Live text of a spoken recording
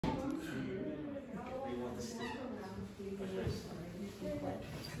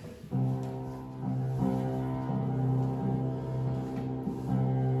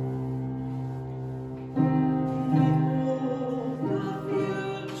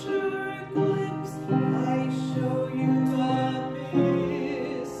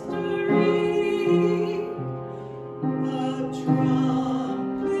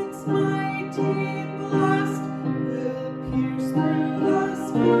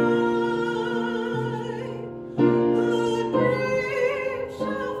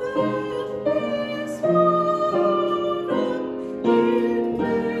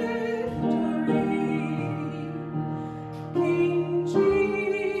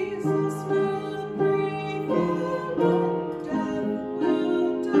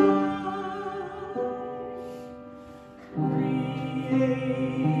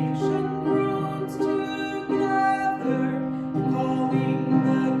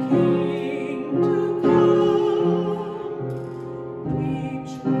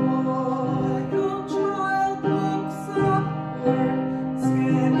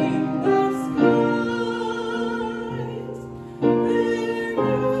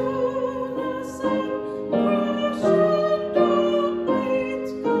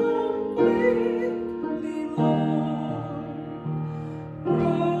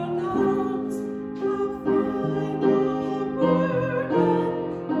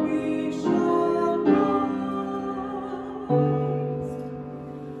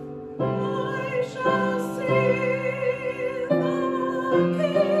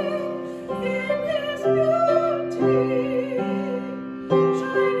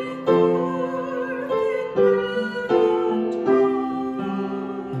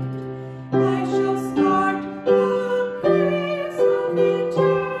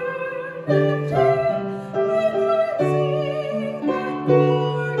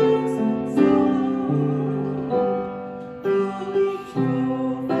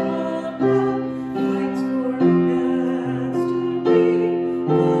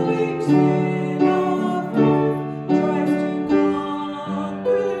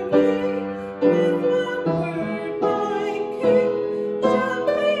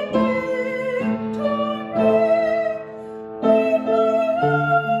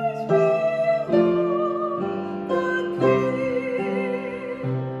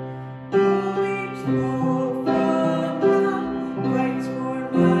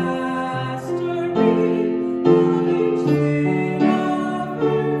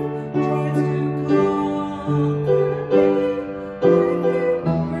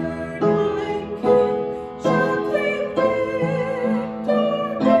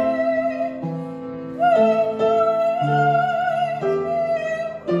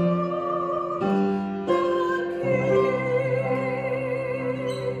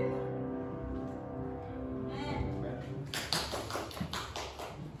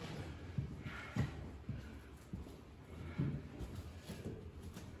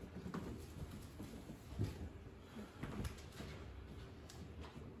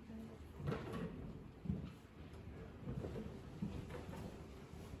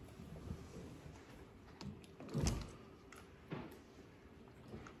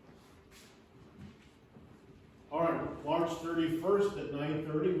March 31st at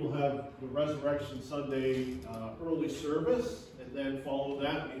 9:30, we'll have the Resurrection Sunday early service, and then follow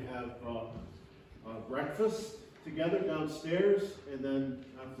that we have breakfast together downstairs, and then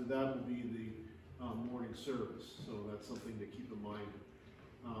after that will be the morning service. So that's something to keep in mind.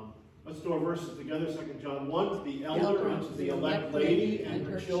 Let's do our verses together. 2 John 1. The elder unto the elect lady and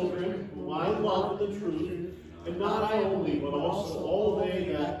her children, whom I love in the truth, and not I only, but also all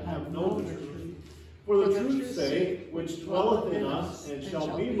they that have known the truth. For the truth's sake, which dwelleth in us, and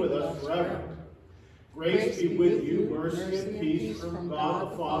shall be with us forever. Grace be with you, mercy and peace from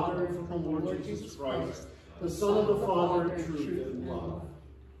God the Father, and from the Lord Jesus Christ, the Son of the Father, truth and love.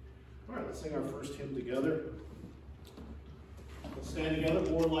 All right, let's sing our first hymn together. Let's stand together,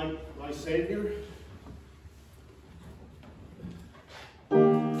 more like my Savior.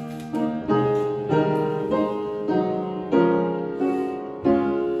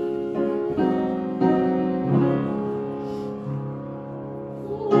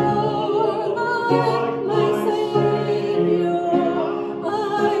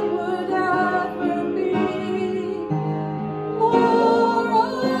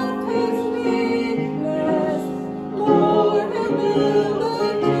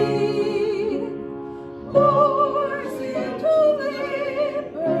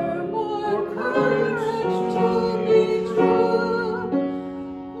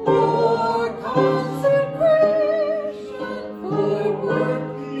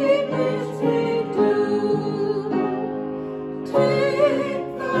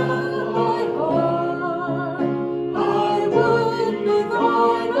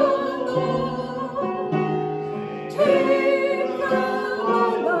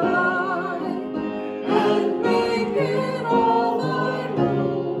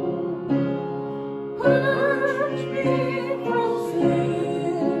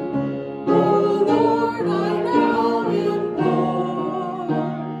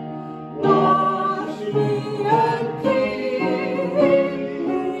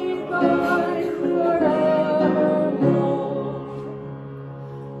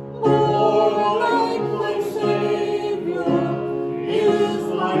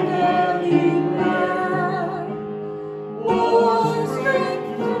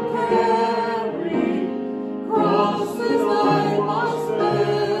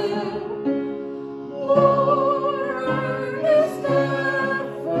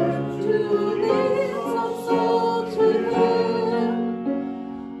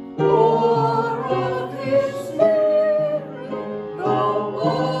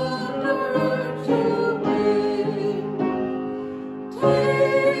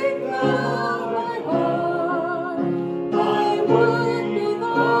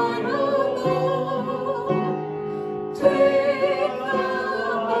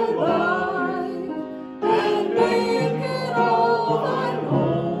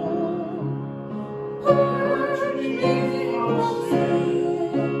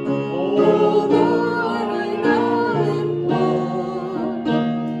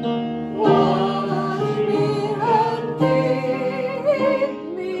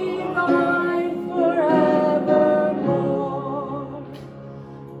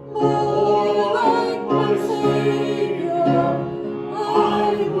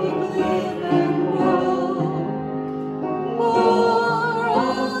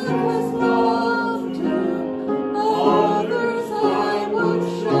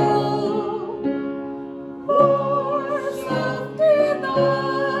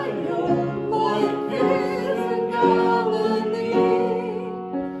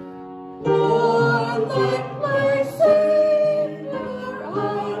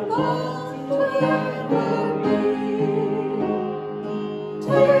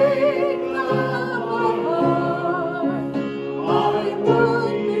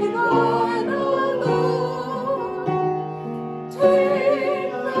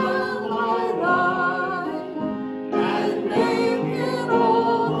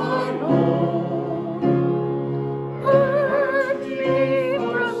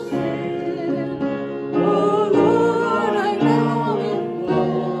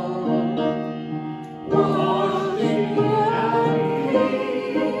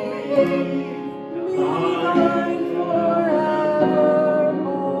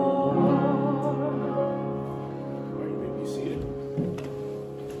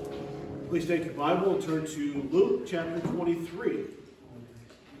 Please take your Bible and turn to Luke chapter 23.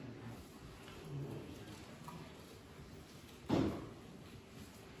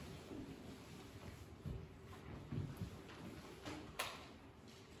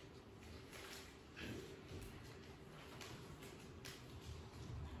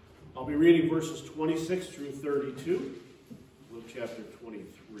 I'll be reading verses 26 through 32, Luke chapter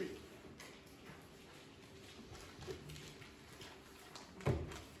 23.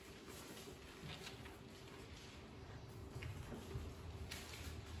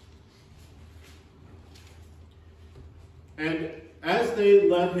 And as they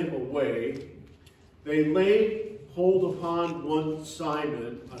led him away, they laid hold upon one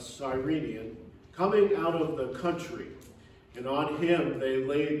Simon, a Cyrenian, coming out of the country. And on him they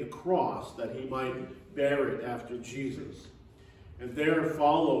laid the cross, that he might bear it after Jesus. And there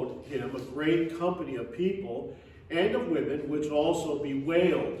followed him a great company of people and of women, which also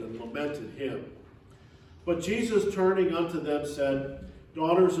bewailed and lamented him. But Jesus, turning unto them, said,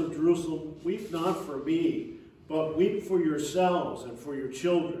 Daughters of Jerusalem, weep not for me, but weep for yourselves and for your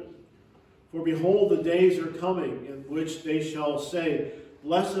children. For behold, the days are coming in which they shall say,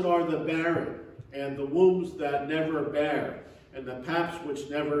 Blessed are the barren, and the wombs that never bare, and the paps which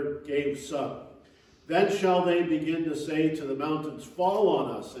never gave suck. Then shall they begin to say to the mountains, Fall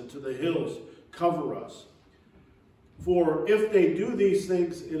on us, and to the hills, Cover us. For if they do these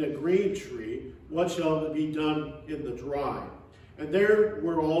things in a green tree, what shall be done in the dry? And there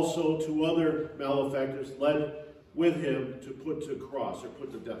were also two other malefactors led with him to put to cross, or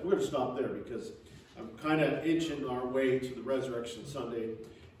put to death. We're going to stop there because I'm kind of inching our way to the Resurrection Sunday.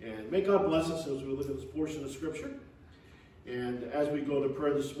 And may God bless us as we look at this portion of Scripture. And as we go to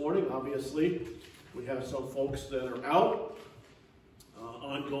prayer this morning, obviously, we have some folks that are out,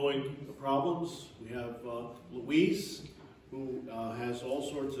 ongoing problems. We have Louise, who has all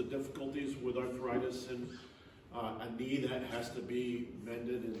sorts of difficulties with arthritis and a knee that has to be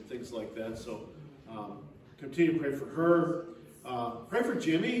mended and things like that. So continue to pray for her. Pray for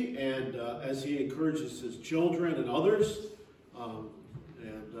Jimmy, and as he encourages his children and others,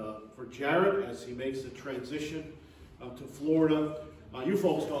 and for Jared as he makes the transition to Florida. You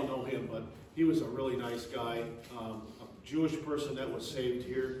folks don't know him, but he was a really nice guy, a Jewish person that was saved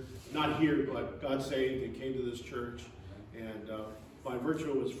here. Not here, but God saved and came to this church. And by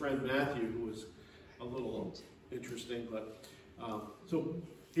virtue of his friend Matthew, who was a little interesting, but so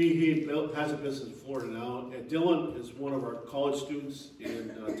he has a business in Florida now. And Dylan is one of our college students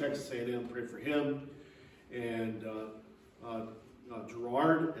in Texas A&M. Pray for him. And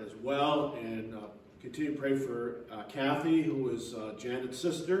Gerard as well. And continue to pray for Kathy, who is Janet's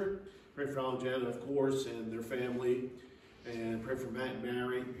sister. Pray for Alan and Janet, of course, and their family. And pray for Matt and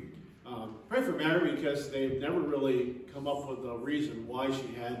Mary. Pray for Mary because they've never really come up with a reason why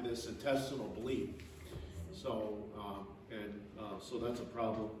she had this intestinal bleed. So, so that's a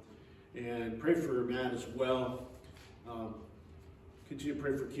problem. And pray for Matt as well. Continue to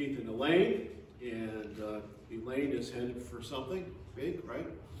pray for Keith and Elaine. And Elaine is headed for something big, right?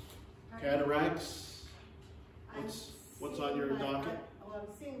 Cataracts. What's on your docket? Well, I'm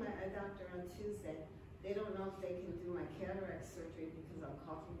seeing my eye doctor on Tuesday. They don't know if they can do my cataract surgery because I'm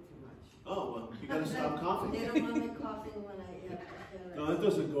coughing too much. Oh, well, you got to stop coughing. They don't want me coughing when I have cataract. No, that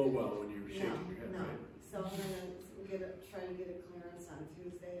doesn't go well when you're shaking your head, no. right? So I'm going to try to get a clearance on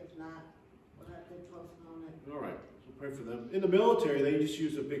Tuesday. If not, we'll have to postpone it. All right, so pray for them. In the military, they just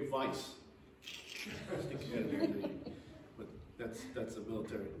use a big vice. But that's the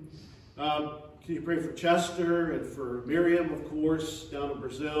military. Can you pray for Chester and for Miriam, of course, down in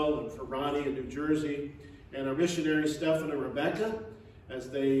Brazil, and for Ronnie in New Jersey, and our missionaries Stephen and Rebecca as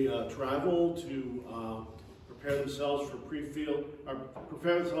they travel to prepare themselves for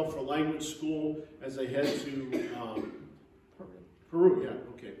prepare themselves for language school as they head to Peru. Yeah,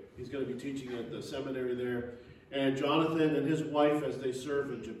 okay. He's going to be teaching at the seminary there, and Jonathan and his wife as they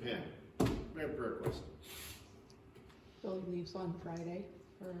serve in Japan. Prayer request. Bill leaves on Friday.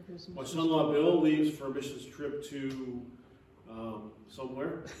 My son-in-law Bill leaves for a missions trip to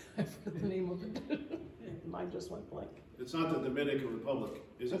somewhere. I forgot the name of it. Mine just went blank. It's not the Dominican Republic,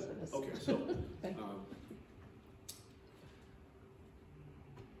 is it? Yes, it is. Okay, so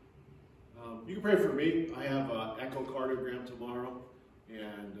you can pray for me. I have an echocardiogram tomorrow,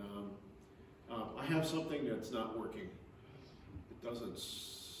 and I have something that's not working. It doesn't.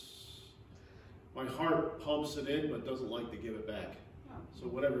 My heart pumps it in, but doesn't like to give it back. So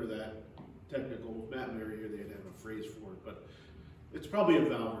whatever that technical, with Matt and Mary here, they'd have a phrase for it, but it's probably a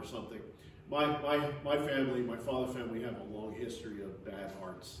valve or something. My family, my father's family, have a long history of bad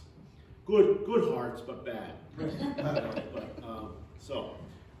hearts. Good hearts, but bad. But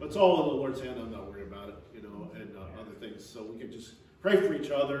it's all in the Lord's hand. I'm not worried about it, and other things. So we can just pray for each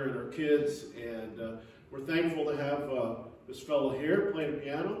other and our kids, and we're thankful to have this fellow here playing the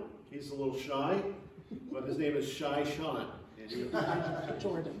piano. He's a little shy, but his name is Shy Sean.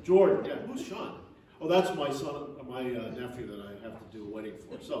 Jordan. Jordan, yeah. Who's Sean? Oh, that's my son, my nephew that I have to do a wedding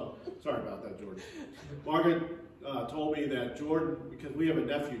for. So, sorry about that, Jordan. Margaret told me that Jordan, because we have a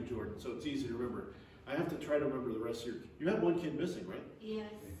nephew, Jordan, so it's easy to remember. I have to try to remember the rest of your. You have one kid missing, right? Yes.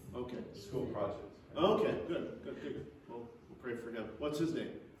 Okay. School projects. Okay, good. Well, we'll pray for him. What's his name?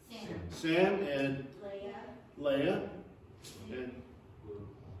 Sam. Sam and Leah and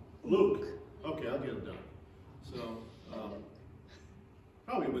Luke. Okay, I'll get him done. So,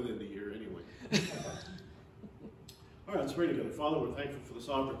 probably within the year anyway. All right, let's pray together. Father, we're thankful for this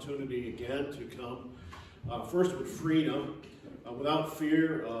opportunity again to come, first with freedom, without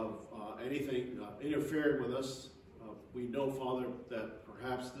fear of anything interfering with us. We know, Father, that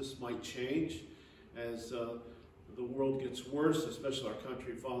perhaps this might change as the world gets worse, especially our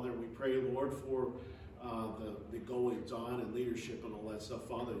country, Father. We pray, Lord, for the goings on and leadership and all that stuff,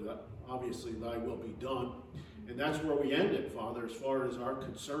 Father, that obviously thy will be done. And that's where we end it, Father, as far as our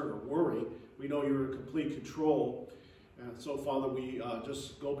concern or worry. We know you're in complete control. And so, Father, we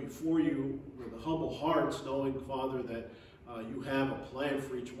just go before you with humble hearts, knowing, Father, that you have a plan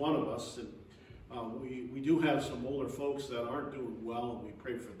for each one of us. And we do have some older folks that aren't doing well, and we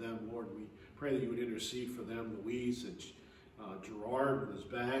pray for them, Lord. We pray that you would intercede for them, Louise and Gerard with his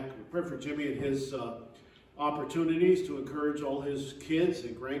back. We pray for Jimmy and his opportunities to encourage all his kids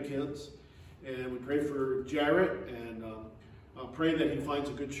and grandkids. And we pray for Jarrett, and pray that he finds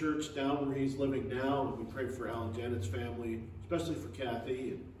a good church down where he's living now. And we pray for Al and Janet's family, especially for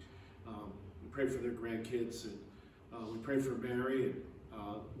Kathy. And we pray for their grandkids. And we pray for Mary.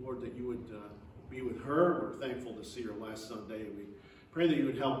 And Lord, that you would be with her. We're thankful to see her last Sunday. And we pray that you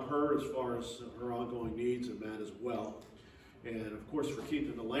would help her as far as her ongoing needs, and Matt as well. And of course, for Keith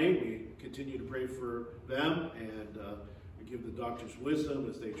and Elaine, we continue to pray for them, and we give the doctors wisdom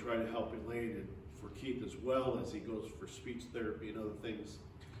as they try to help Elaine, and for Keith as well as he goes for speech therapy and other things.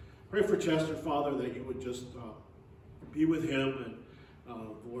 Pray for Chester, Father, that you would just be with him, and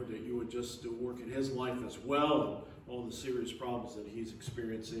Lord, that you would just work in his life as well, and all the serious problems that he's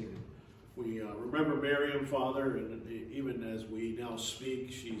experiencing. And we remember Miriam, Father, and even as we now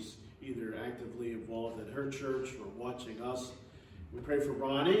speak, she's either actively involved in her church or watching us. We pray for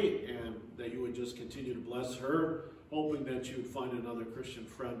Ronnie, and that you would just continue to bless her, hoping that you would find another Christian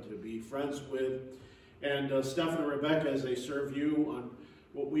friend to be friends with. And Stephen and Rebecca, as they serve you on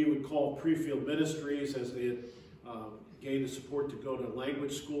what we would call pre-field ministries, as they gain the support to go to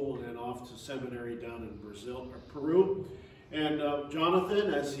language school and then off to seminary down in Brazil or Peru. And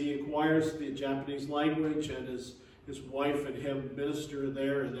Jonathan, as he acquires the Japanese language, and his wife and him minister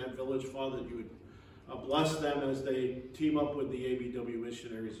there in that village, Father, that you would bless them as they team up with the ABW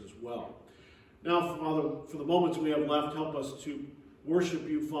missionaries as well. Now, Father, for the moments we have left, help us to worship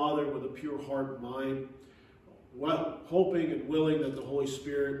you, Father, with a pure heart and mind, hoping and willing that the Holy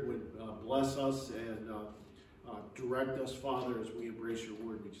Spirit would bless us and direct us, Father, as we embrace your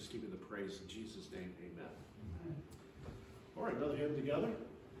word. We just give you the praise in Jesus' name, amen. All right, another hymn together.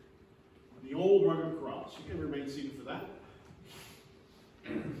 The Old Rugged Cross. You can remain seated for that.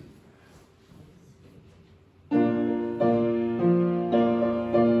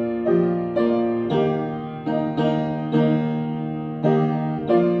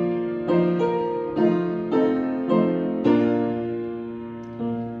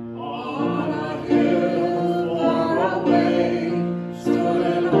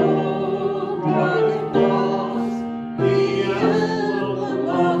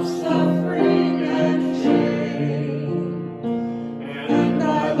 And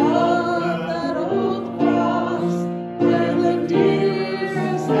I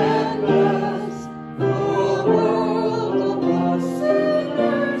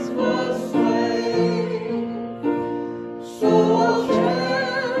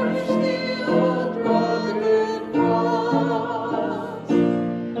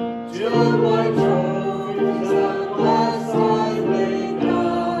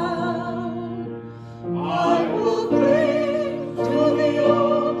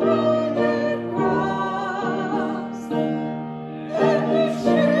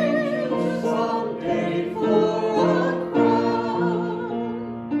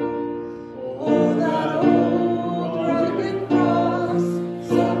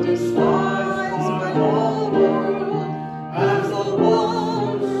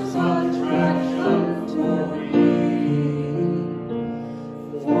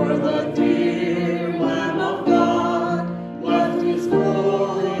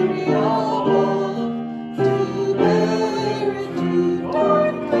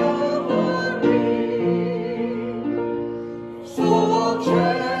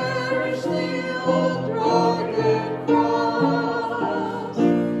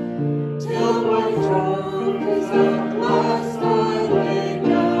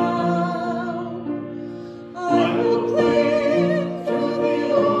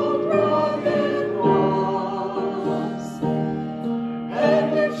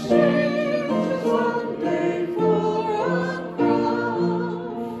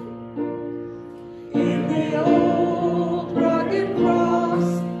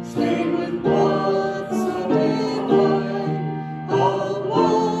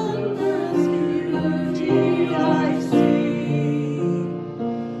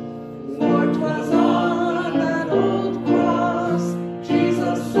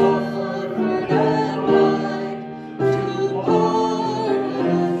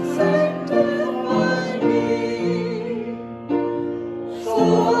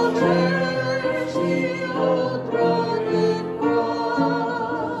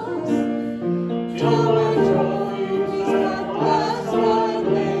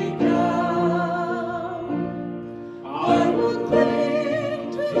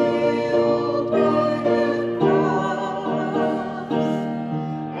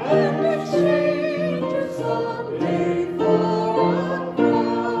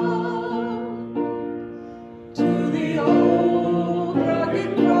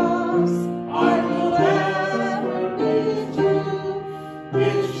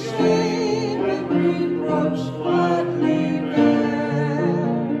shame and reproach gladly bear.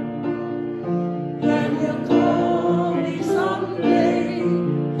 Then he'll call me someday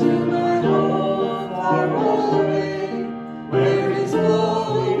to my home far away, where his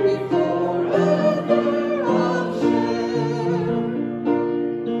glory forever I'll share.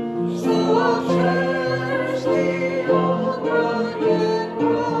 So I'll cherish the old rugged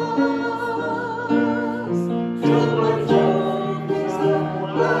cross till my trophies at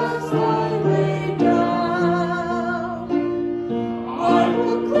last I lay down. I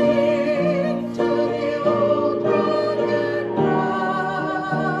will cling to the old rugged cross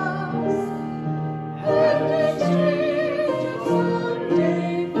and exchange it someday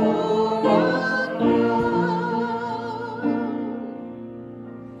for a crown.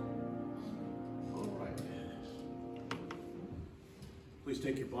 All right. Please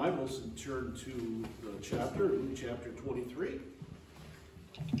take your Bibles and turn to the chapter, Luke chapter 23.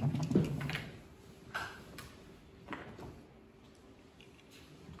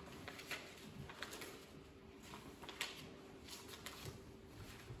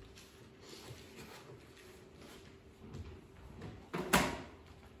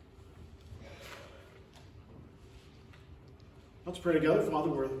 Let's pray together. Father,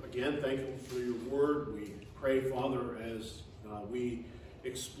 we're again thankful for your word. We pray, Father, as we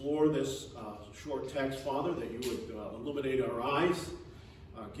explore this short text, Father, that you would illuminate our eyes,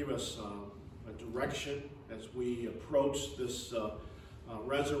 give us a direction as we approach this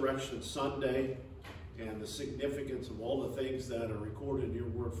Resurrection Sunday and the significance of all the things that are recorded in your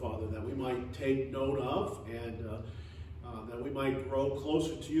word, Father, that we might take note of and that we might grow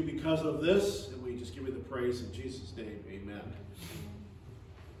closer to you because of this. And we just give you the praise in Jesus' name. Amen.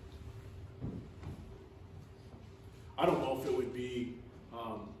 I don't know if it would be,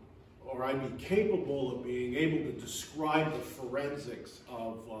 or I'd be capable of being able to describe the forensics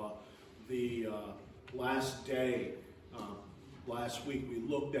of the last day. Last week we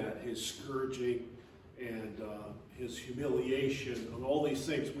looked at his scourging and his humiliation and all these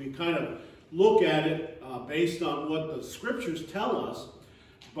things. We kind of look at it based on what the scriptures tell us,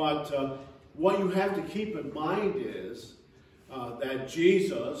 but what you have to keep in mind is that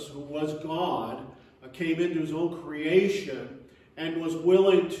Jesus, who was God, came into his own creation and was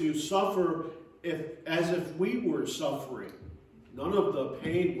willing to suffer as if we were suffering. None of the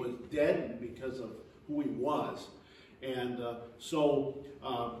pain was deadened because of who he was. And so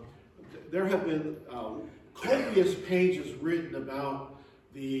there have been copious pages written about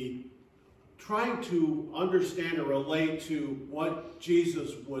the trying to understand or relate to what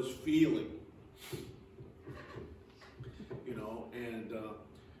Jesus was feeling. You know, and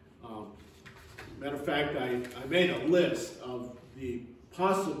matter of fact, I made a list of the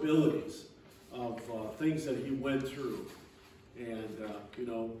possibilities of things that he went through. And, you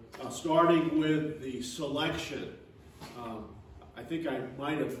know, starting with the selection, I think I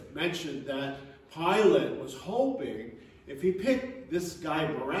might have mentioned that Pilate was hoping if he picked this guy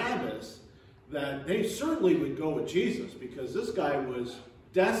Barabbas, that they certainly would go with Jesus, because this guy was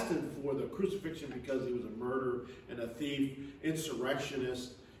destined for the crucifixion because he was a murderer and a thief,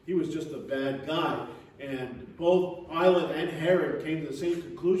 insurrectionist. He was just a bad guy. And both Pilate and Herod came to the same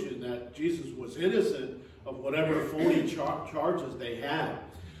conclusion that Jesus was innocent of whatever phony charges they had.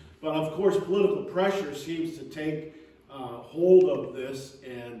 But of course, political pressure seems to take hold of this,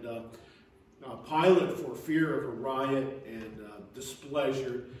 and Pilate, for fear of a riot and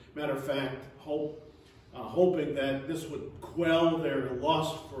displeasure, matter of fact, hoping that this would quell their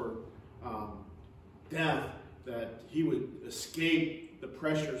lust for death, that he would escape the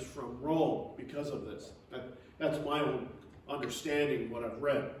pressures from Rome because of this. That's my own understanding, what I've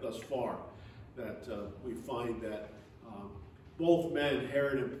read thus far, that we find that both men,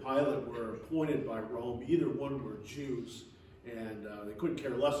 Herod and Pilate, were appointed by Rome. Either one were Jews, and they couldn't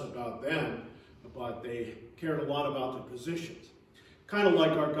care less about them, but they cared a lot about the positions. Kind of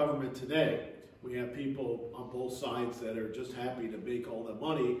like our government today. We have people on both sides that are just happy to make all the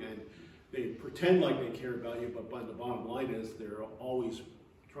money, and they pretend like they care about you, but the bottom line is they're always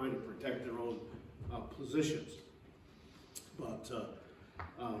trying to protect their own positions. But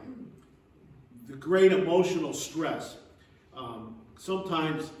the great emotional stress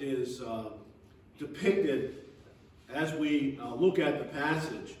sometimes is depicted as we look at the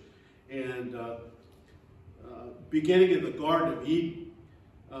passage. And beginning in the Garden of Eden,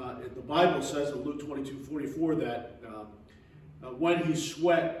 the Bible says in Luke 22:44 that when he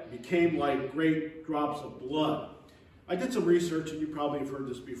sweat, became like great drops of blood. I did some research, and you probably have heard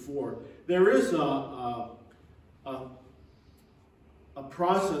this before. There is a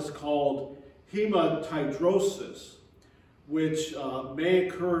process called hematidrosis, which may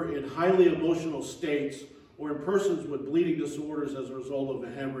occur in highly emotional states or in persons with bleeding disorders as a result of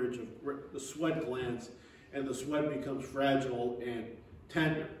a hemorrhage of the sweat glands, and the sweat becomes fragile and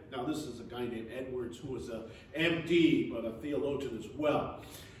tender. Now, this is a guy named Edwards who was a MD, but a theologian as well.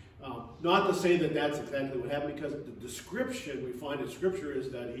 Not to say that that's exactly what happened, because the description we find in Scripture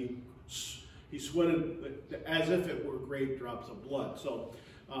is that he sweated as if it were great drops of blood. So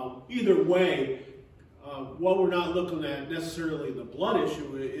either way, what we're not looking at necessarily the blood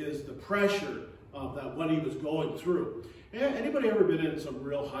issue is the pressure that what he was going through. Anybody ever been in some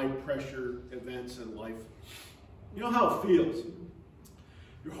real high pressure events in life? You know how it feels.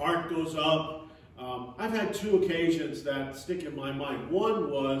 Your heart goes up. I've had two occasions that stick in my mind. One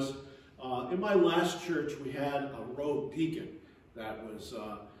was in my last church, we had a rogue deacon that was,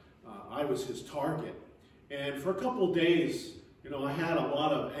 I was his target. And for a couple of days, you know, I had a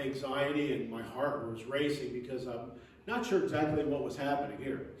lot of anxiety and my heart was racing because I'm not sure exactly what was happening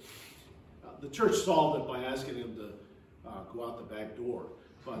here. The church solved it by asking him to go out the back door.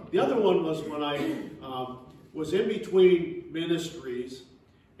 But the other one was when I was in between ministries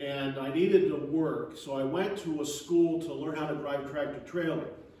and I needed to work, so I went to a school to learn how to drive tractor trailer.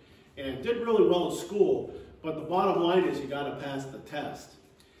 And did really well in school, but the bottom line is you got to pass the test.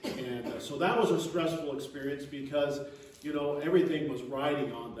 And so that was a stressful experience because, you know, everything was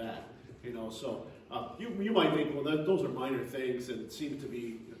riding on that. You know, so you might think, well, those are minor things and it seems to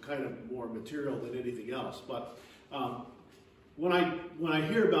be kind of more material than anything else. But when I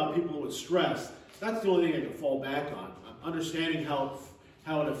hear about people with stress, that's the only thing I can fall back on. Understanding how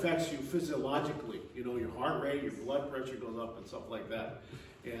it affects you physiologically. You know, your heart rate, your blood pressure goes up and stuff like that.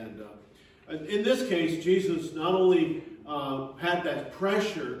 And in this case, Jesus not only had that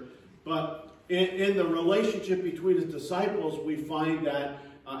pressure, but in the relationship between his disciples, we find that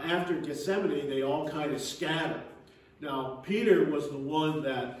after Gethsemane, they all kind of scattered. Now, Peter was the one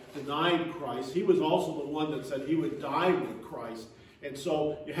that denied Christ. He was also the one that said he would die with Christ. And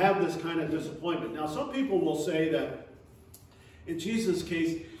so you have this kind of disappointment. Now, some people will say that in Jesus'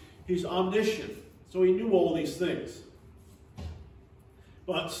 case, he's omniscient. So he knew all these things.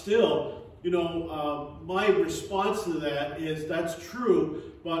 But still, you know, my response to that is that's true,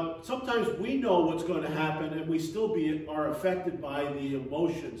 but sometimes we know what's going to happen and we still are affected by the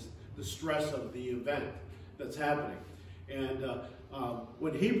emotions, the stress of the event that's happening. And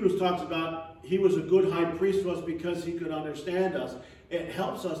when Hebrews talks about he was a good high priest to us because he could understand us, it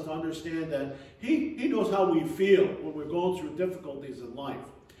helps us to understand that he knows how we feel when we're going through difficulties in life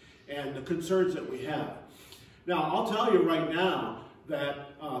and the concerns that we have. Now, I'll tell you right now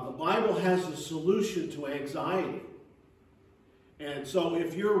that the Bible has a solution to anxiety. And so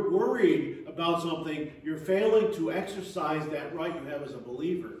if you're worried about something, you're failing to exercise that right you have as a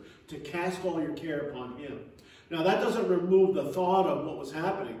believer to cast all your care upon him. Now, that doesn't remove the thought of what was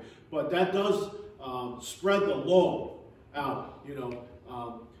happening, but that does spread the load out. You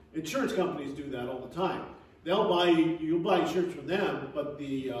know, insurance companies do that all the time. You'll buy insurance from them, but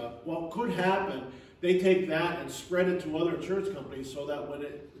what could happen, they take that and spread it to other insurance companies so that when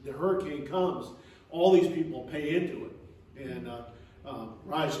the hurricane comes, all these people pay into it. And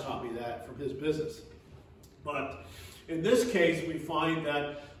Raj taught me that from his business. But in this case, we find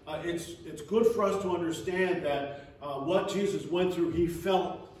that it's good for us to understand that what Jesus went through, he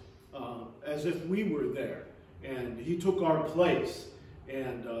felt as if we were there. And he took our place.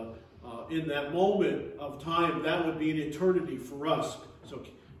 And in that moment of time, that would be an eternity for us. So,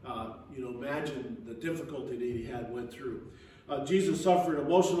 you know, imagine the difficulty that he went through. Jesus suffered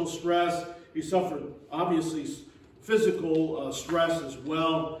emotional stress. He suffered, obviously, physical stress as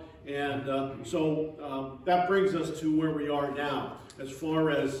well. And so that brings us to where we are now, as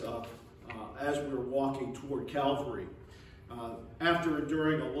far as we're walking toward Calvary. After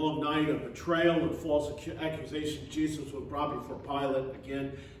enduring a long night of betrayal and false accusations, Jesus was brought before Pilate,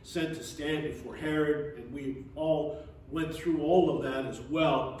 again sent to stand before Herod, and we all went through all of that as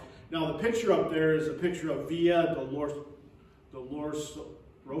well. Now the picture up there is a picture of Via Dolorosa. Dolorosa,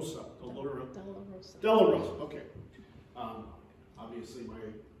 okay. Obviously my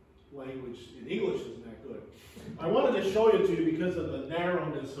language in English isn't that good. I wanted to show it to you because of the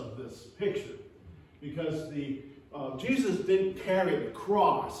narrowness of this picture. Because Jesus didn't carry the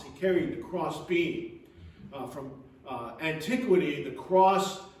cross, he carried the cross beam. From antiquity, the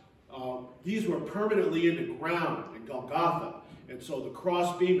cross, these were permanently in the ground in Golgotha. And so the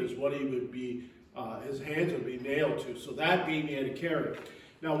cross beam is what he would be, his hands would be nailed to. So that beam he had to carry.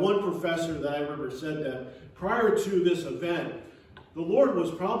 Now one professor that I remember said that prior to this event, the Lord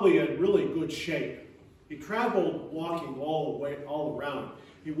was probably in really good shape. He traveled walking all around.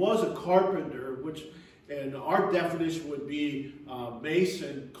 He was a carpenter, which And our definition would be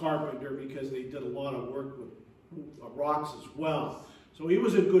mason carpenter, because they did a lot of work with rocks as well. So he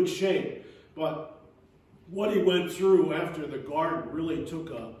was in good shape. But what he went through after the garden really took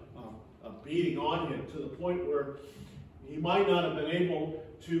a beating on him, to the point where he might not have been able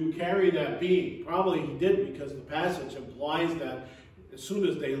to carry that beam. Probably he did, because the passage implies that as soon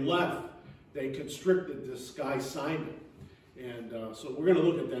as they left, they constricted this guy Simon. And so we're going to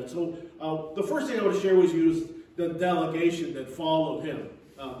look at that. So the first thing I want to share with you is the delegation that followed him.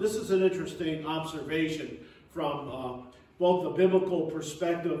 This is an interesting observation from both the biblical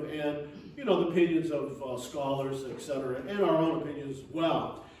perspective and, the opinions of scholars, etc., and our own opinions as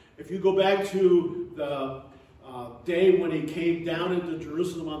well. If you go back to the day when he came down into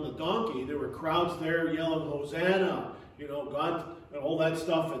Jerusalem on the donkey, there were crowds there yelling, Hosanna, God, and all that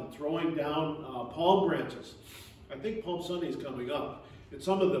stuff, and throwing down palm branches. I think Palm Sunday is coming up. In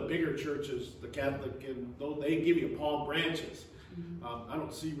some of the bigger churches, the Catholic, and they give you palm branches. I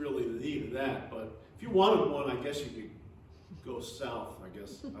don't see really the need of that, but if you wanted one, I guess you could go south, I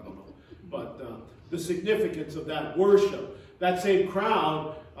guess. I don't know. But the significance of that worship, that same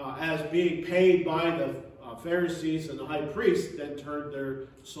crowd, as being paid by the Pharisees and the high priest, then turned their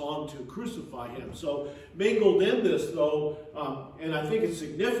song to crucify him. So mingled in this, though, and I think it's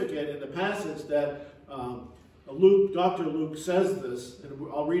significant in the passage that Dr. Luke says this, and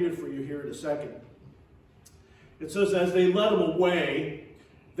I'll read it for you here in a second. It says, as they led him away,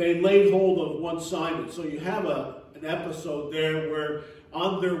 they laid hold of one Simon. So you have an episode there where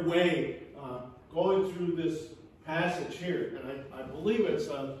on their way, going through this passage here, and I believe it's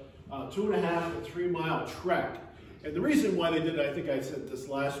a 2.5 to 3 mile trek. And the reason why they did it, I think I said this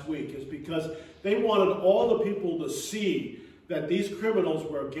last week, is because they wanted all the people to see that these criminals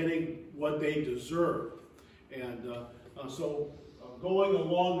were getting what they deserved. And so going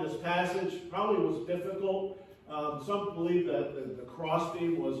along this passage probably was difficult. Some believe that the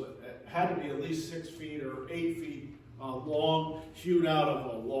crossbeam had to be at least 6 feet or 8 feet long, hewed out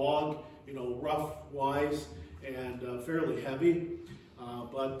of a log, rough-wise, and fairly heavy.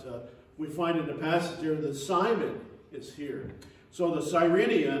 But we find in the passage here that Simon is here. So the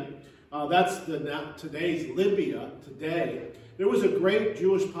Cyrenian, that's today's Libya today. There was a great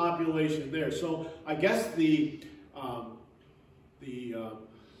Jewish population there. So I guess I don't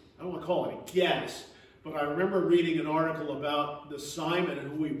want to call it a guess, but I remember reading an article about the Simon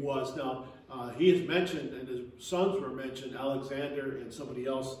and who he was. Now, he is mentioned, and his sons were mentioned, Alexander and somebody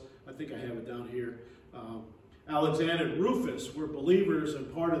else. I think I have it down here. Alexander and Rufus were believers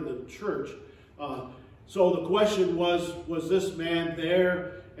and part of the church. So the question was this man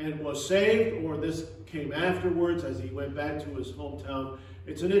there and was saved, or this came afterwards as he went back to his hometown?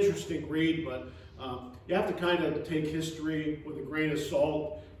 It's an interesting read, but you have to kind of take history with a grain of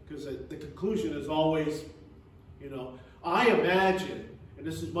salt, because the conclusion is always, I imagine, and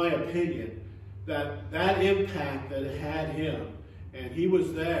this is my opinion, that impact that it had him, and he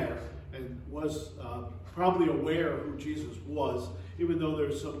was there and was probably aware of who Jesus was, even though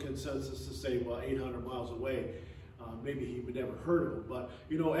there's some consensus to say, well, 800 miles away, maybe he would never heard of him. But,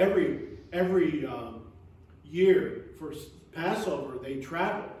 every year for Passover, they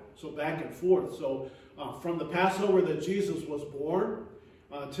traveled, so back and forth. So from the Passover that Jesus was born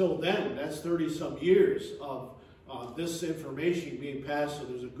until then, that's 30-some years of this information being passed, so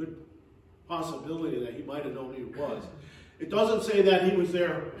there's a good possibility that he might have known who he was. It doesn't say that he was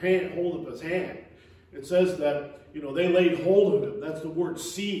there hold up his hand. It says that, they laid hold of him. That's the word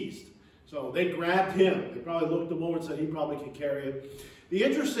seized. So they grabbed him. They probably looked him over and said he probably can carry it. The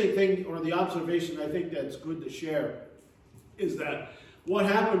interesting thing, or the observation I think that's good to share, is that what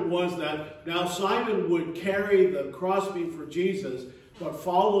happened was that now Simon would carry the crossbeam for Jesus, but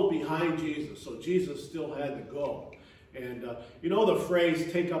follow behind Jesus. So Jesus still had to go. And the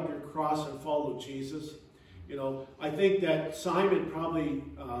phrase, take up your cross and follow Jesus? I think that Simon probably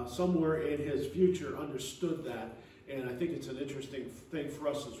somewhere in his future understood that. And I think it's an interesting thing for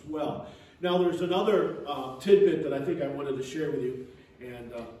us as well. Now, there's another tidbit that I think I wanted to share with you.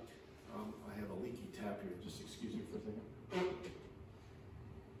 And I have a leaky tap here. Just excuse me for a second.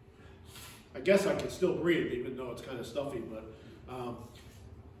 I guess I can still breathe, even though it's kind of stuffy. But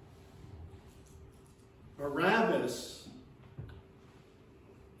Barabbas,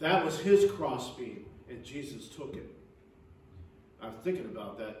 that was his crossbeam, and Jesus took it. I was thinking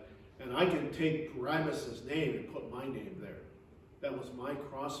about that. And I can take Barabbas' name and put my name there. That was my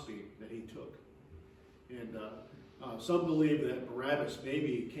crossbeam that he took. And some believe that Barabbas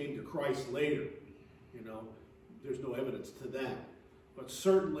maybe came to Christ later. There's no evidence to that. But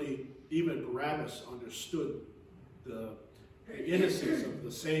certainly, even Barabbas understood the innocence of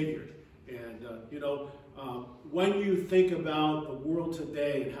the Savior. And, when you think about the world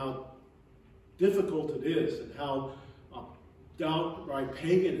today and how difficult it is and how downright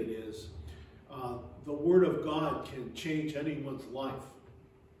pagan it is, the Word of God can change anyone's life.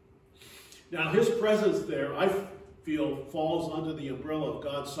 Now, his presence there, I feel, falls under the umbrella of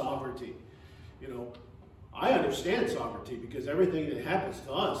God's sovereignty. You know, I understand sovereignty because everything that happens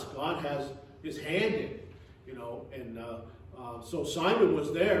to us, God has his hand in, you know, and so Simon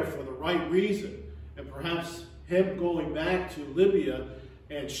was there for the right reason, and perhaps him going back to Libya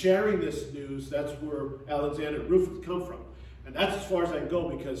and sharing this news, that's where Alexander and Rufus come from. And that's as far as I can go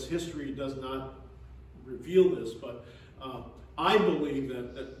because history does not reveal this, but I believe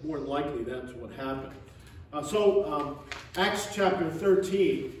that more likely that's what happened. Acts chapter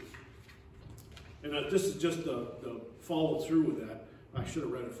 13, and this is just the follow through with that. I should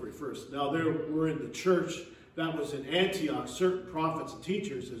have read it for you first. Now there were in the church that was in Antioch certain prophets and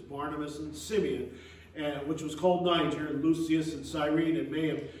teachers, as Barnabas and Simeon, which was called Niger, and Lucius and Cyrene and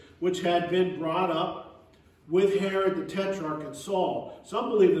Manaen, which had been brought up with Herod the Tetrarch and Saul. Some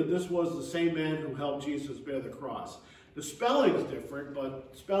believe that this was the same man who helped Jesus bear the cross. The spelling is different, but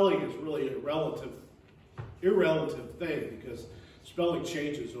spelling is really a irrelative thing because spelling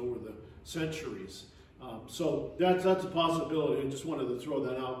changes over the centuries. So that's a possibility. I just wanted to throw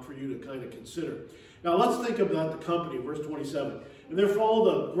that out for you to kind of consider. Now let's think about the company, verse 27. And there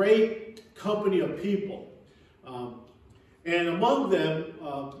followed a great company of people. And among them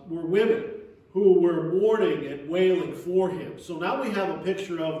were women who were mourning and wailing for him. So now we have a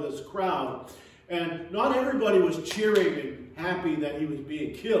picture of this crowd. And not everybody was cheering and happy that he was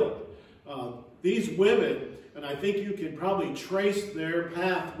being killed. These women, and I think you can probably trace their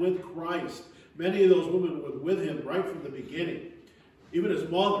path with Christ. Many of those women were with him right from the beginning. Even his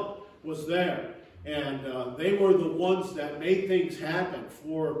mother was there. And they were the ones that made things happen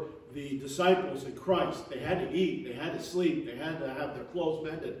for the disciples in Christ. They had to eat, they had to sleep, they had to have their clothes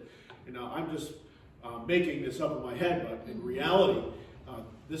mended. You know, I'm just making this up in my head, but in reality,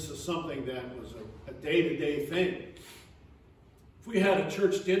 this is something that was a day-to-day thing. If we had a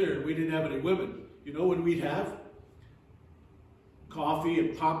church dinner and we didn't have any women, you know what we'd have? Coffee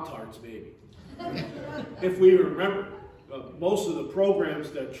and Pop-Tarts, maybe. If we remember, most of the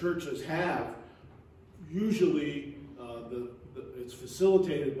programs that churches have, usually it's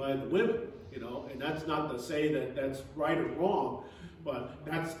facilitated by the women, you know, and that's not to say that that's right or wrong, but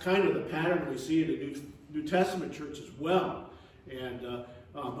that's kind of the pattern we see in the New Testament church as well. And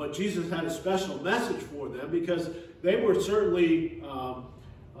but Jesus had a special message for them because they were certainly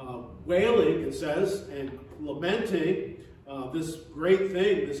wailing, it says, and lamenting this great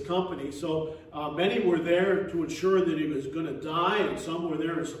thing, this company. So many were there to ensure that he was going to die, and some were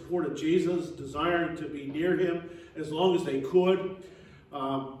there in support of Jesus, desiring to be near him as long as they could.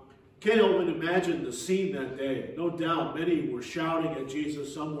 Can't even imagine the scene that day. No doubt many were shouting at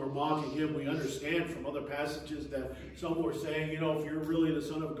Jesus, some were mocking him. We understand from other passages that some were saying, you know, if you're really the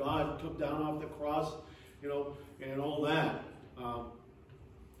Son of God, come down off the cross, you know, and all that.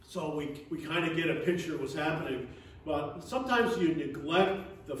 So we kind of get a picture of what's happening. But sometimes you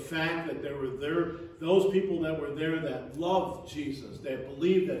neglect the fact that there were those people that were there that loved Jesus, that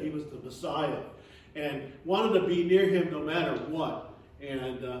believed that he was the Messiah, and wanted to be near him no matter what.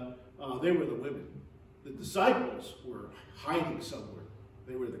 And they were the women. The disciples were hiding somewhere.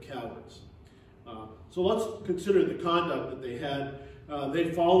 They were the cowards. So let's consider the conduct that they had.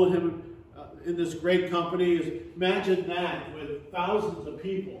 They followed him in this great company. Imagine that with thousands of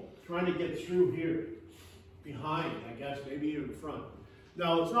people trying to get through here. Behind, I guess, maybe even in front.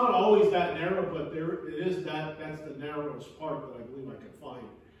 Now, it's not always that narrow, but it is that's the narrowest part that I believe I could find.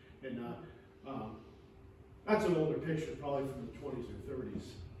 And that's an older picture, probably from the 20s or 30s.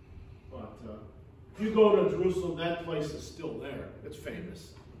 But if you go to Jerusalem, that place is still there. It's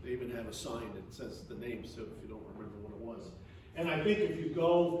famous. They even have a sign that says the name, so if you don't remember what it was. And I think if you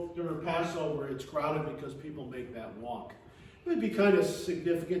go during Passover, it's crowded because people make that walk. It would be kind of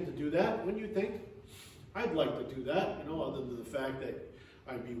significant to do that, wouldn't you think? I'd like to do that, you know, other than the fact that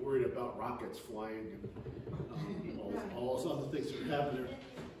I'd be worried about rockets flying and all those other things that would happen there.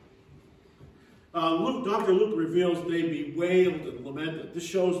 Dr. Luke reveals they bewailed and lamented. This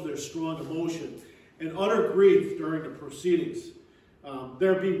shows their strong emotion and utter grief during the proceedings.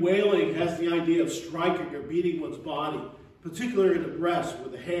 Their bewailing has the idea of striking or beating one's body, particularly in the breast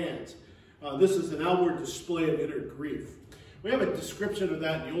with the hands. This is an outward display of inner grief. We have a description of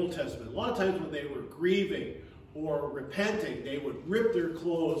that in the Old Testament. A lot of times when they were grieving or repenting, they would rip their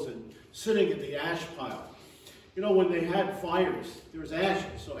clothes and sitting at the ash pile. You know, when they had fires, there was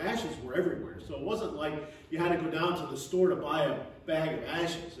ashes, so ashes were everywhere. So it wasn't like you had to go down to the store to buy a bag of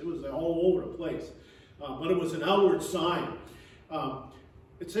ashes. It was all over the place. but it was an outward sign.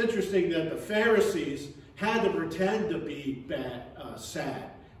 It's interesting that the Pharisees had to pretend to be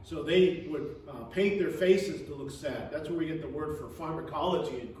sad. So they would paint their faces to look sad. That's where we get the word for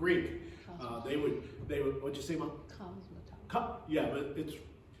pharmacology in Greek. They would, what'd you say, Mom? Yeah, but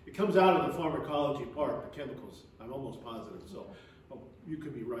it comes out of the pharmacology part, the chemicals. I'm almost positive, so you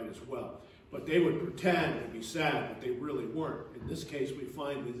could be right as well. But they would pretend to be sad, but they really weren't. In this case, we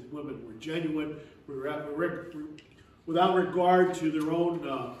find these women were genuine, without regard to their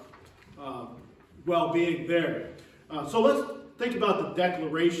own well-being there. So let's think about the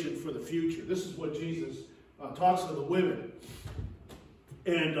declaration for the future. This is what Jesus talks to the women.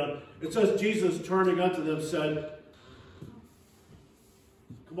 And it says, Jesus turning unto them said,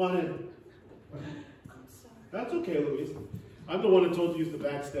 come on in. I'm sorry. That's okay, Louise. I'm the one who told you to use the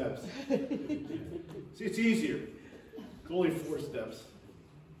back steps. See, it's easier. It's only 4 steps.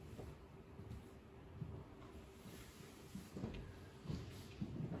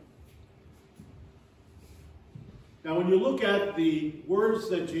 Now, when you look at the words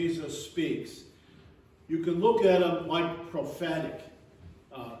that Jesus speaks, you can look at them like prophetic,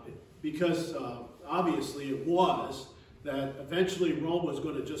 because obviously it was that eventually Rome was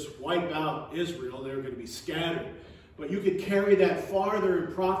going to just wipe out Israel. They were going to be scattered. But you could carry that farther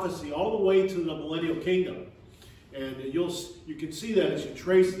in prophecy all the way to the millennial kingdom. And you can see that as you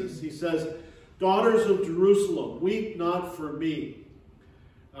trace this. He says, daughters of Jerusalem, weep not for me.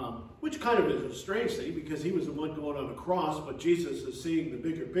 Which kind of is a strange thing, because he was the one going on the cross, but Jesus is seeing the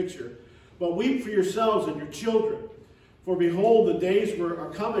bigger picture. But weep for yourselves and your children. For behold, the days are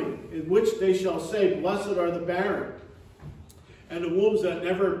coming, in which they shall say, blessed are the barren, and the wombs that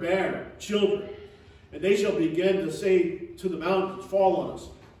never bear children. And they shall begin to say to the mountains, fall on us.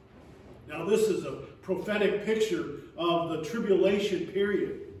 Now this is a prophetic picture of the tribulation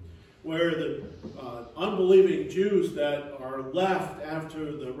period, where the unbelieving Jews that are left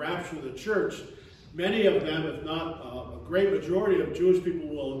after the rapture of the church, many of them, if not a great majority of Jewish people,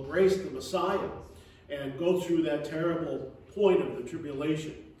 will embrace the Messiah and go through that terrible point of the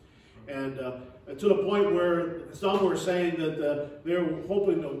tribulation. And to the point where some were saying that they're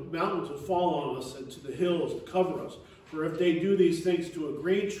hoping the mountains would fall on us and to the hills to cover us. For if they do these things to a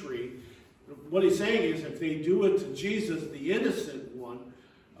green tree, what he's saying is if they do it to Jesus, the innocent one,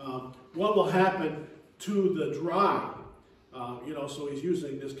 what will happen to the dry? So he's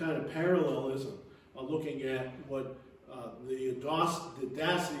using this kind of parallelism, looking at what the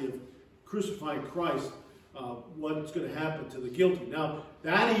audacity of crucifying Christ, what's going to happen to the guilty. Now,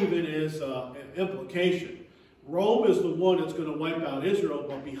 that even is an implication. Rome is the one that's going to wipe out Israel,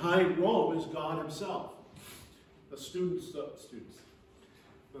 but behind Rome is God himself. The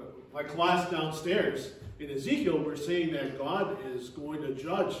my class downstairs, in Ezekiel, we're seeing that God is going to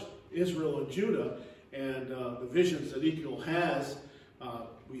judge Israel and Judah, and the visions that Ezekiel has,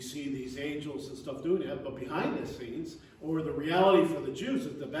 we see these angels and stuff doing that, but behind the scenes, or the reality for the Jews,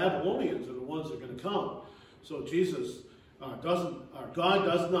 is the Babylonians are the ones that are going to come. So God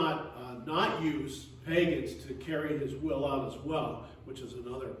does not use pagans to carry his will out as well, which is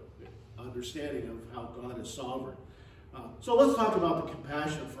another understanding of how God is sovereign. So let's talk about the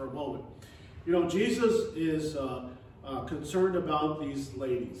compassion for a moment. Jesus is concerned about these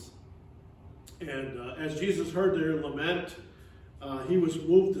ladies. And as Jesus heard their lament, he was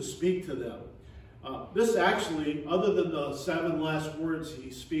moved to speak to them. This actually, other than the 7 last words he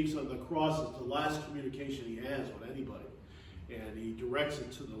speaks on the cross, is the last communication he has with anybody. And he directs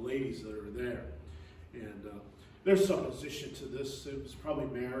it to the ladies that are there. And there's supposition to this. It was probably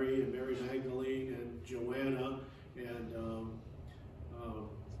Mary and Mary Magdalene and Joanna and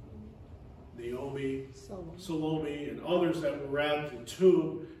Naomi, Salome, and others that were at the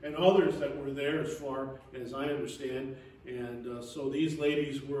tomb, and others that were there as far as I understand. And so these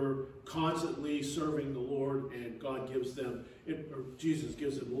ladies were constantly serving the Lord, and God gives them, or Jesus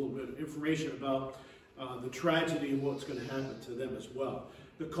gives them a little bit of information about the tragedy of what's going to happen to them as well.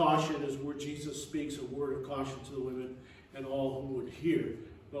 The caution is where Jesus speaks a word of caution to the women, and all who would hear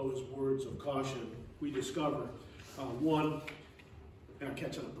those words of caution. We discover one, I'm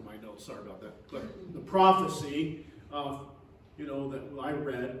catching up to my notes, sorry about that, but the prophecy, that I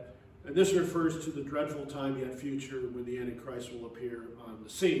read, and this refers to the dreadful time yet future when the Antichrist will appear on the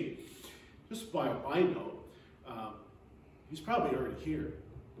scene. Just by my note, he's probably already here,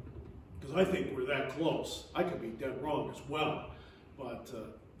 because I think we're that close. I could be dead wrong as well, but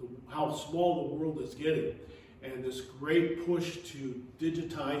how small the world is getting, and this great push to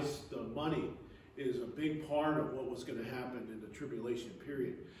digitize the money is a big part of what was going to happen in the tribulation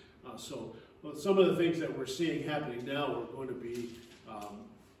period. So some of the things that we're seeing happening now are going to be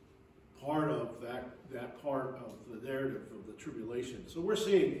part of that part of the narrative of the tribulation. So we're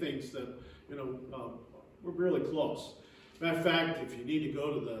seeing things that, we're really close. Matter of fact, if you need to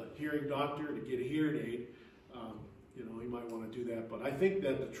go to the hearing doctor to get a hearing aid, you might want to do that. But I think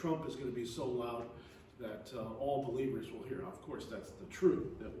that the trump is going to be so loud that all believers will hear. Of course, that's the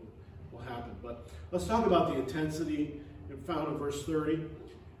truth that will happen. But let's talk about the intensity found in verse 30.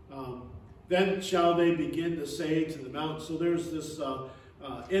 Then shall they begin to say to the mountain. So there's this,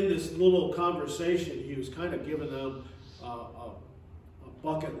 in this little conversation, he was kind of giving them a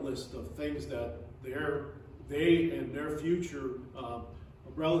bucket list of things that they and their future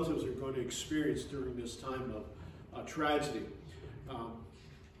relatives are going to experience during this time of tragedy.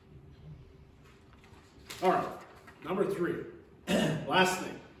 All right, number 3, last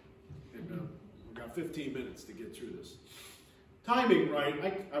thing. And we've got 15 minutes to get through this. Timing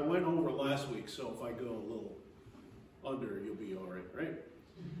right, I went over last week, so if I go a little under, you'll be all right, right?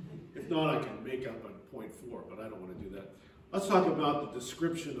 If not, I can make up on point 4, but I don't want to do that. Let's talk about the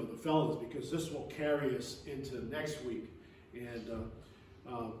description of the felons, because this will carry us into next week. And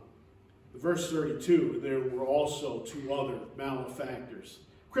verse 32, there were also 2 other malefactors,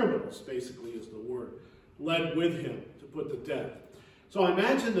 criminals basically is the word, led with him to put to death. So I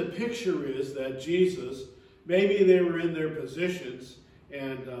imagine the picture is that Jesus, maybe they were in their positions,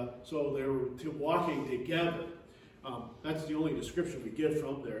 and so they were walking together. That's the only description we get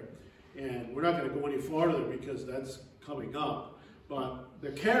from there. And we're not going to go any farther because that's coming up. But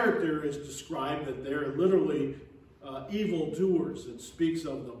the character is described that they're literally evildoers. It speaks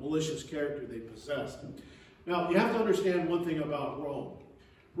of the malicious character they possessed. Now, you have to understand one thing about Rome.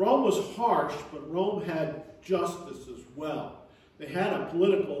 Rome was harsh, but Rome had justice as well. They had a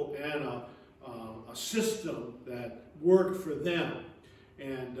political and a system that worked for them.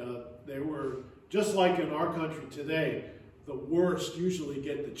 And they were, just like in our country today, the worst usually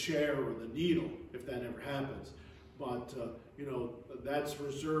get the chair or the needle, if that ever happens. But, that's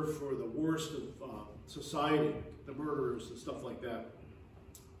reserved for the worst of society, the murderers and stuff like that.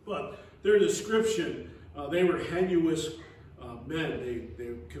 But their description, they were heinous men.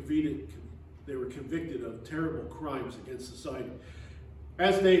 They were convicted of terrible crimes against society.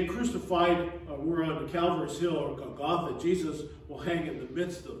 As they crucified, were on the Calvary's Hill or Golgotha, Jesus will hang in the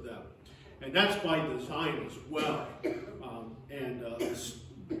midst of them. And that's by design as well.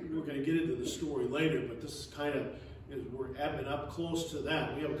 We're going to get into the story later, but this is kind of, we're ebbing up close to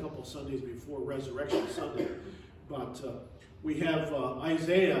that. We have a couple of Sundays before Resurrection Sunday. But we have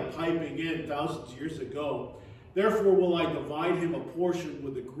Isaiah piping in thousands of years ago. Therefore will I divide him a portion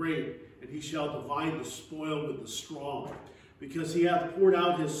with the great, and he shall divide the spoil with the strong. Because he hath poured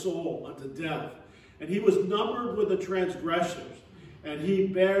out his soul unto death. And he was numbered with the transgressors. And he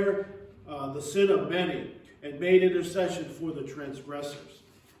bare the sin of many, and made intercession for the transgressors.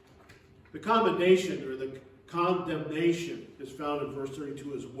 The commendation or the condemnation is found in verse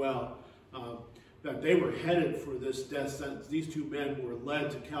 32 as well. That they were headed for this death sentence. These 2 men were led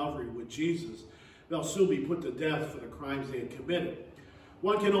to Calvary with Jesus. They'll soon be put to death for the crimes they had committed.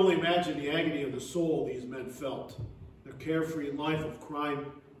 One can only imagine the agony of the soul these men felt. Their carefree life of crime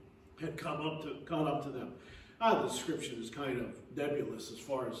had caught up to them. The description is kind of nebulous as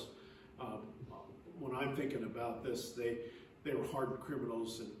far as when I'm thinking about this. They were hardened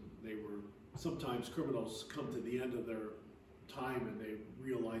criminals, and sometimes criminals come to the end of their time and they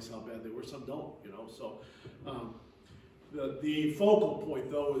realize how bad they were. Some don't, So the focal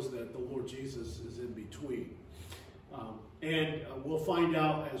point, though, is that the Lord Jesus is in between. And we'll find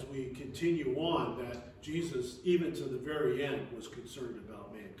out as we continue on that Jesus, even to the very end, was concerned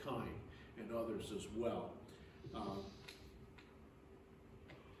about mankind and others as well.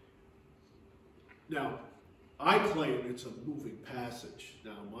 Now, I claim it's a moving passage.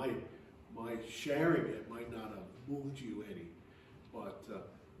 Now, my sharing it might not have moved you any, but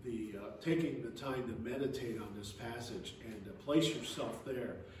taking the time to meditate on this passage and to place yourself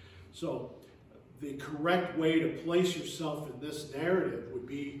there. So, the correct way to place yourself in this narrative would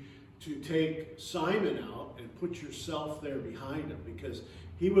be to take Simon out and put yourself there behind him, because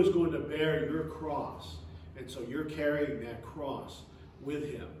he was going to bear your cross, and so you're carrying that cross with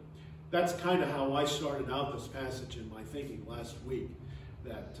him. That's kind of how I started out this passage in my thinking last week,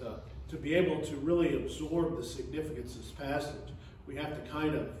 that to be able to really absorb the significance of this passage, we have to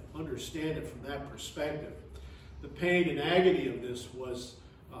kind of understand it from that perspective. The pain and agony of this was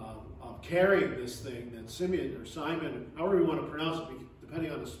of carrying this thing that Simeon or Simon, however you want to pronounce it,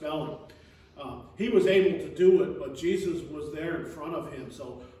 depending on the spelling, he was able to do it, but Jesus was there in front of him.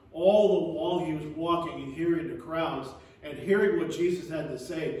 So all the while he was walking and hearing the crowds and hearing what Jesus had to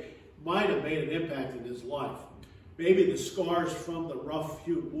say might have made an impact in his life. maybe the scars from the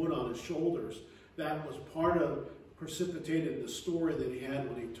rough-hewn wood on his shoulders, that was part of, precipitated the story that he had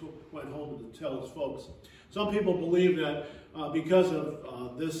when he went home to tell his folks. Some people believe that because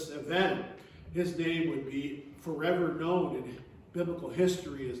of this event, his name would be forever known in biblical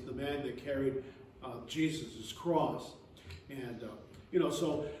history as the man that carried Jesus' cross. And,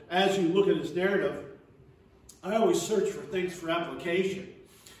 so as you look at his narrative, I always search for things for application.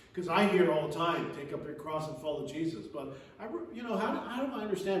 Because I hear all the time, take up your cross and follow Jesus. But, how do I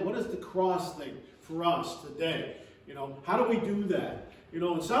understand? What is the cross thing for us today? How do we do that?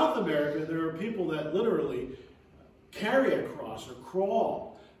 In South America, there are people that literally carry a cross or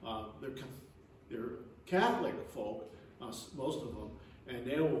crawl. They're Catholic folk, most of them, and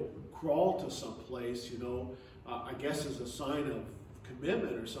they'll crawl to some place, I guess as a sign of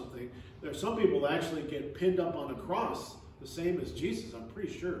commitment or something. There are some people that actually get pinned up on a cross, the same as Jesus, I'm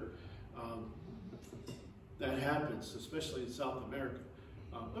pretty sure. That happens, especially in South America.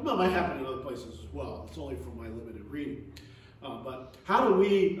 It might happen in other places as well. It's only from my limited reading. But how do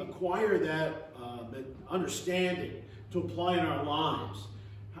we acquire that understanding to apply in our lives?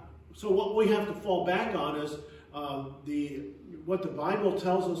 So what we have to fall back on is what the Bible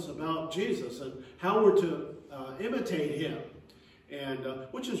tells us about Jesus and how we're to imitate him, and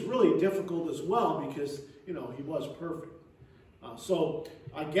which is really difficult as well because he was perfect. So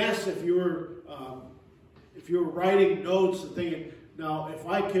I guess if you were writing notes and thinking, now if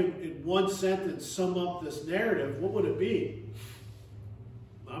I could in one sentence sum up this narrative, what would it be?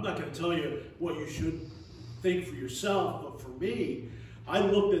 I'm not going to tell you what you should think for yourself, but for me, I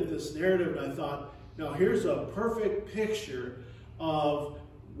looked at this narrative and I thought, now here's a perfect picture of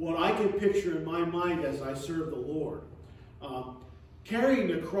what I can picture in my mind as I serve the Lord. Carrying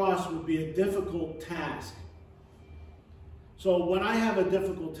the cross would be a difficult task. So when I have a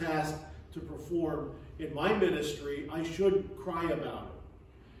difficult task to perform in my ministry, I should cry about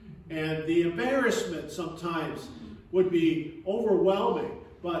it. And the embarrassment sometimes would be overwhelming.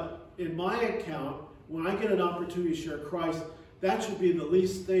 But in my account, when I get an opportunity to share Christ, that should be the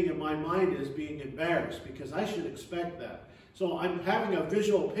least thing in my mind is being embarrassed, because I should expect that. So I'm having a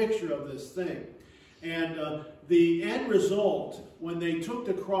visual picture of this thing. And the end result, when they took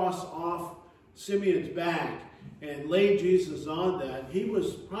the cross off Simeon's back and laid Jesus on that, he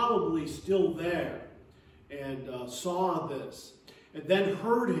was probably still there and saw this, and then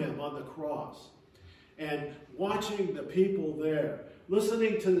heard him on the cross. And watching the people there,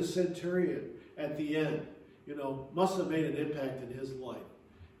 listening to the centurion at the end, must have made an impact in his life.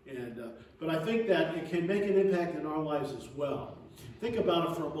 And but I think that it can make an impact in our lives as well. Think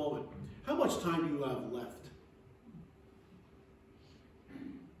about it for a moment. How much time do you have left?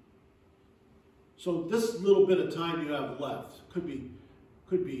 So this little bit of time you have left could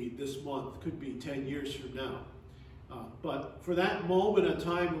be this month, could be 10 years from now. But for that moment of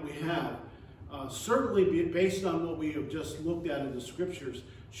time that we have, certainly based on what we have just looked at in the scriptures,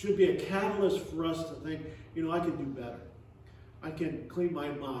 should be a catalyst for us to think, I can do better. I can clean my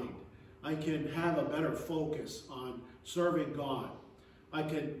mind. I can have a better focus on serving God. I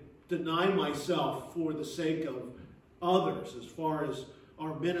can deny myself for the sake of others as far as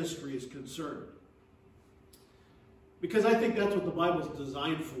our ministry is concerned. Because I think that's what the Bible is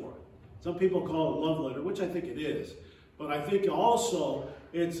designed for. Some people call it a love letter, which I think it is. But I think also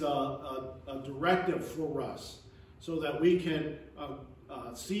it's a directive for us so that we can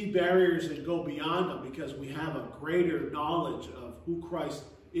see barriers and go beyond them, because we have a greater knowledge of who Christ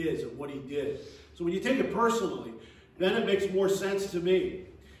is and what he did. So when you take it personally, then it makes more sense to me.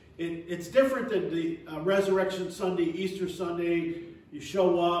 It's different than the Resurrection Sunday, Easter Sunday. You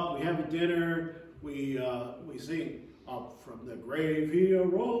show up, we have a dinner, we sing, "Up from the grave he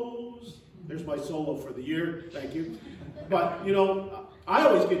arose." There's my solo for the year, thank you. But, I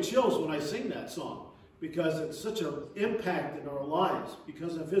always get chills when I sing that song, because it's such an impact in our lives.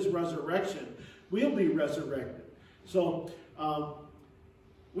 Because of his resurrection, we'll be resurrected. So,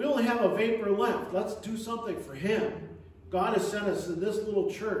 we only have a vapor left. Let's do something for him. God has sent us in this little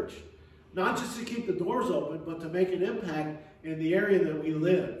church, not just to keep the doors open, but to make an impact in the area that we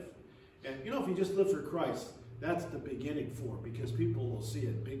live. And, if you just live for Christ, that's the beginning for it, because people will see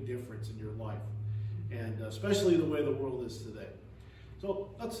a big difference in your life. And especially the way the world is today.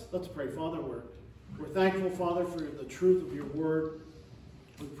 So let's pray. Father, we're thankful, Father, for the truth of your word.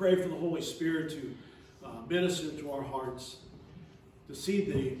 We pray for the Holy Spirit to minister to our hearts, to see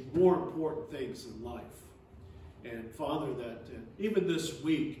the more important things in life. And Father, that even this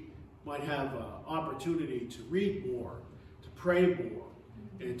week might have an opportunity to read more, to pray more,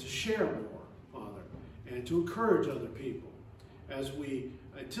 and to share more, Father, and to encourage other people as we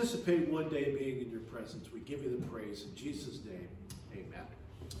anticipate one day being in your presence. We give you the praise in Jesus' name. Amen.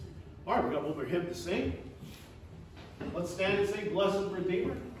 All right, we got one more hymn to sing. Let's stand and sing Blessed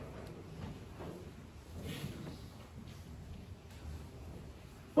Redeemer.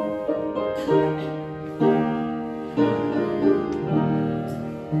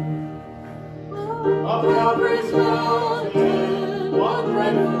 Up Calvary's mountain, one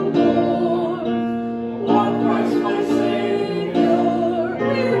dreadful morn, walked Christ my Savior,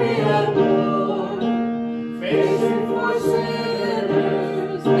 weary and worn, facing for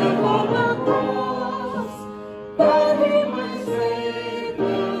sinners, death on the cross, that He might save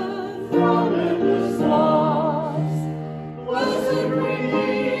them from endless loss. Blessed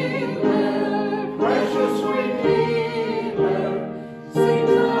Redeemer, precious Redeemer, sing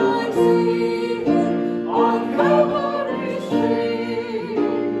till I see Him on Calvary's tree,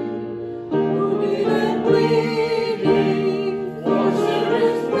 wounded and bleeding, for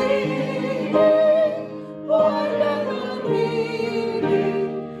sinners bleeding, blind and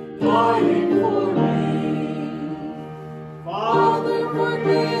unheeding, dying for me. Father,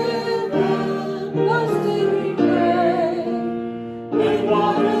 forgive them, thus we pray, when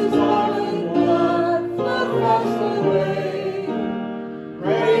waters of blood flood fast away.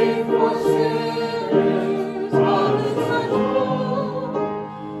 Pray for sinners, honest and true,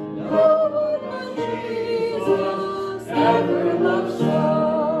 no one but Jesus ever loved so.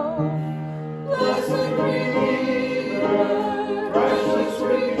 Blessed Redeemer, precious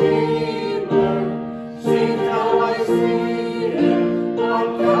Redeemer, sing till I see Him on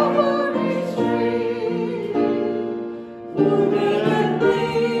Calvary's tree, wounded and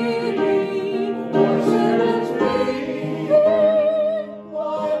bleeding, for sinners bleeding,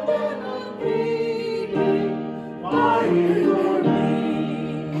 blind and unheeding, dying for me.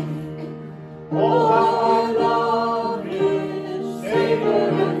 Oh, how I love Him, Savior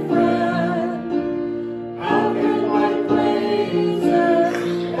and friend. How can my praises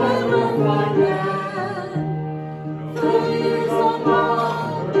ever find end? Through years of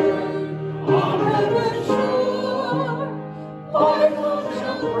martyrdom, on heaven's shore, my tongue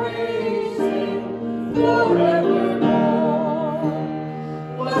shall praise Him forevermore.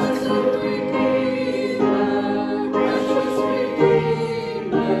 Blessed Redeemer, precious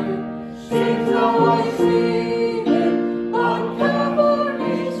Redeemer, sing till I see Him on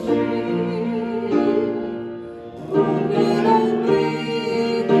Calvary's tree, wounded and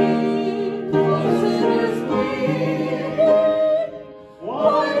bleeding, for sinners bleeding,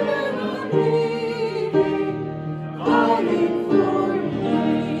 blind and unheeding, dying for me.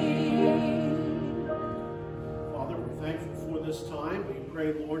 Father, we're thankful for this time. We pray,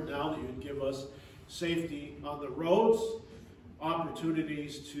 Lord, now that you'd give us safety on the roads,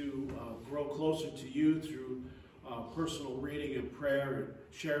 opportunities to grow closer to you through personal reading and prayer and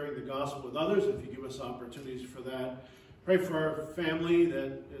sharing the gospel with others, if you give us opportunities for that. Pray for our family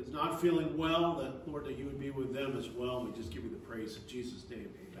that is not feeling well, that, Lord, that you would be with them as well. We just give you the praise in Jesus' name.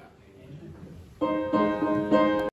 Amen.